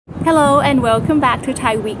Hello and welcome back to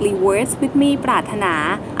Thai Weekly Words with me,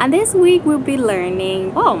 Prathana. And this week we'll be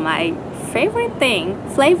learning, my favorite thing,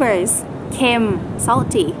 flavors. เค็ม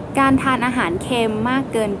salty การทานอาหารเค็มมาก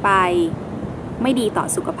เกินไปไม่ดีต่อ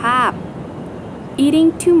สุขภาพ Eating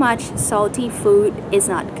too much salty food is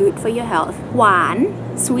not good for your health หวาน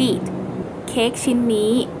sweet เค้กชิ้น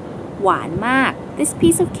นี้หวานมาก This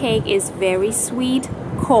piece of cake is very sweet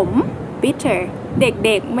ขม bitter เ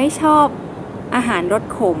ด็กๆไม่ชอบอาหารรส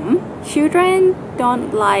ขม Children don't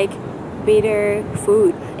like bitter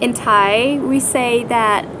food. In Thai, we say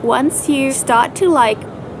that once you start to like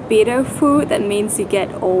bitter food, that means you get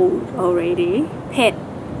old already. เผ็ด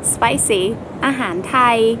spicy อาหารไท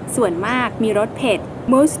ยส่วนมากมีรสเผ็ด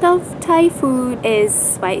Most of Thai food is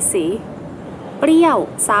spicy. เปรี้ยว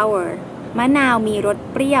sour มะนาวมีรส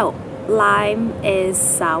เปรี้ยว Lime is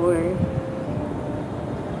sour.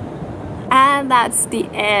 And that's the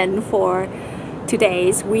end for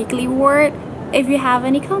today's weekly word. If you have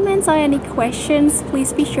any comments or any questions,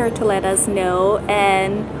 please be sure to let us know,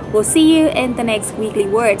 and we'll see you in the next weekly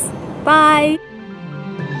words. Bye!